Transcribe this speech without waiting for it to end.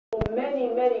many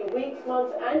weeks,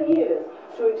 months and years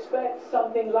to expect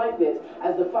something like this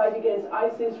as the fight against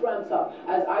ISIS ramps up,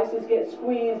 as ISIS gets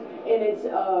squeezed in its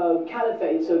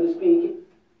caliphate, so to speak.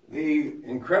 The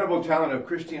incredible talent of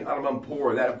Christine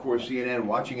Amanpour, that of course CNN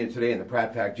watching it today in the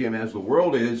Pratte Pack Gym, as the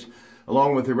world is,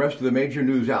 along with the rest of the major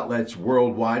news outlets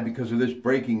worldwide because of this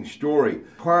breaking story.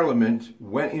 Parliament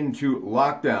went into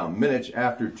lockdown minutes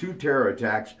after 2 terror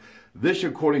attacks. This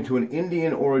according to an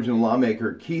Indian origin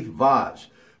lawmaker, Keith Vaz,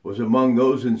 was among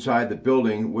those inside the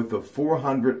building with the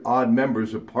 400-odd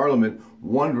members of Parliament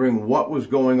wondering what was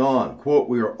going on. Quote,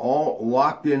 "We are all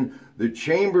locked in the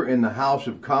chamber in the House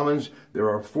of Commons. There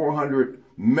are 400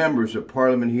 members of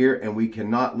Parliament here and we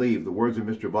cannot leave." The words of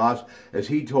Mr. Vaz as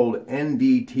he told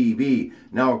NDTV.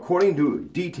 Now, according to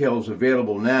details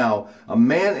available now, a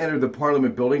man entered the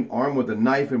Parliament building armed with a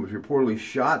knife and was reportedly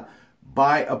shot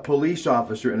by a police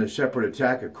officer in a separate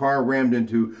attack. A car rammed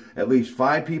into at least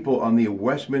 5 people on the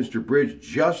Westminster Bridge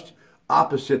just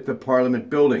opposite the Parliament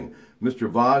building. Mr.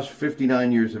 Vaz,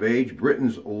 59 years of age,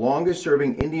 Britain's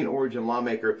longest-serving Indian origin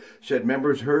lawmaker, said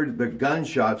members heard the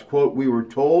gunshots. Quote, "We were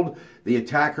told the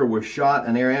attacker was shot,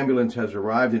 an air ambulance has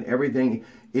arrived, and everything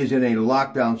is in a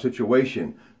lockdown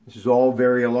situation." This is all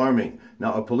very alarming.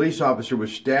 Now, a police officer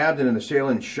was stabbed and an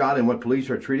assailant shot in what police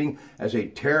are treating as a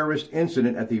terrorist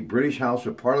incident at the British House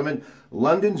of Parliament.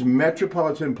 London's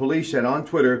Metropolitan Police said on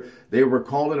Twitter they were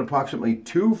called at approximately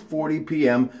 2:40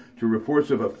 p.m. to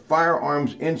reports of a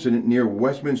firearms incident near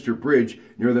Westminster Bridge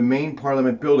near the main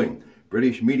Parliament building.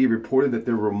 British media reported that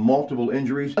there were multiple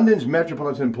injuries. London's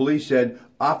Metropolitan Police said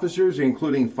officers,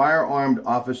 including firearmed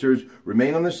officers,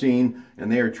 remain on the scene and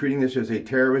they are treating this as a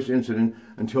terrorist incident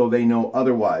until they know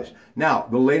otherwise. Now,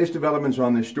 the latest developments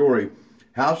on this story.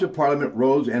 House of Parliament,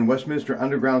 roads, and Westminster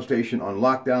Underground Station on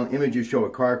lockdown. Images show a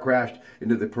car crashed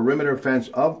into the perimeter fence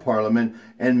of Parliament,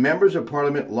 and members of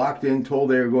Parliament locked in told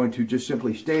they are going to just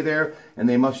simply stay there and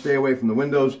they must stay away from the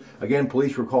windows. Again,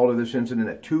 police were called to this incident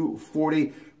at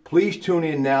 2:40. Please tune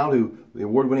in now to the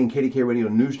award-winning KDK Radio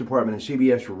News Department and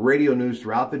CBS Radio News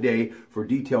throughout the day for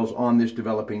details on this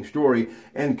developing story.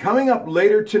 And coming up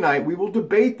later tonight, we will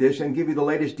debate this and give you the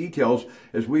latest details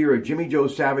as we are at Jimmy Joe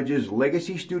Savage's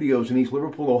Legacy Studios in East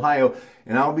Liverpool, Ohio.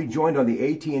 And I'll be joined on the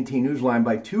AT&T Newsline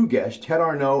by 2 guests, Ted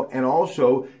Arnaud and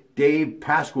also Dave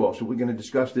Pasquale. So we're going to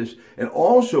discuss this. And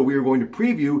also we are going to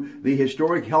preview the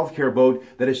historic healthcare vote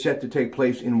that is set to take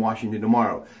place in Washington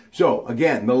tomorrow. So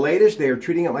again, the latest, they are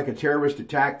treating it like a terrorist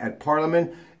attack at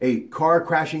Parliament, a car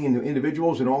crashing into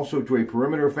individuals and also to a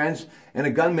perimeter fence. And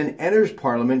a gunman enters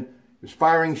Parliament, is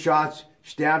firing shots,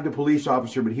 stabbed a police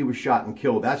officer, but he was shot and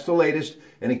killed. That's the latest.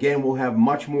 And again, we'll have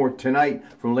much more tonight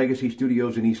from Legacy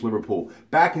Studios in East Liverpool.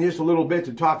 Back in just a little bit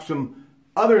to talk some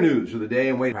other news of the day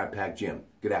and wait. Pratte Pack Gym.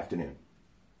 Good afternoon.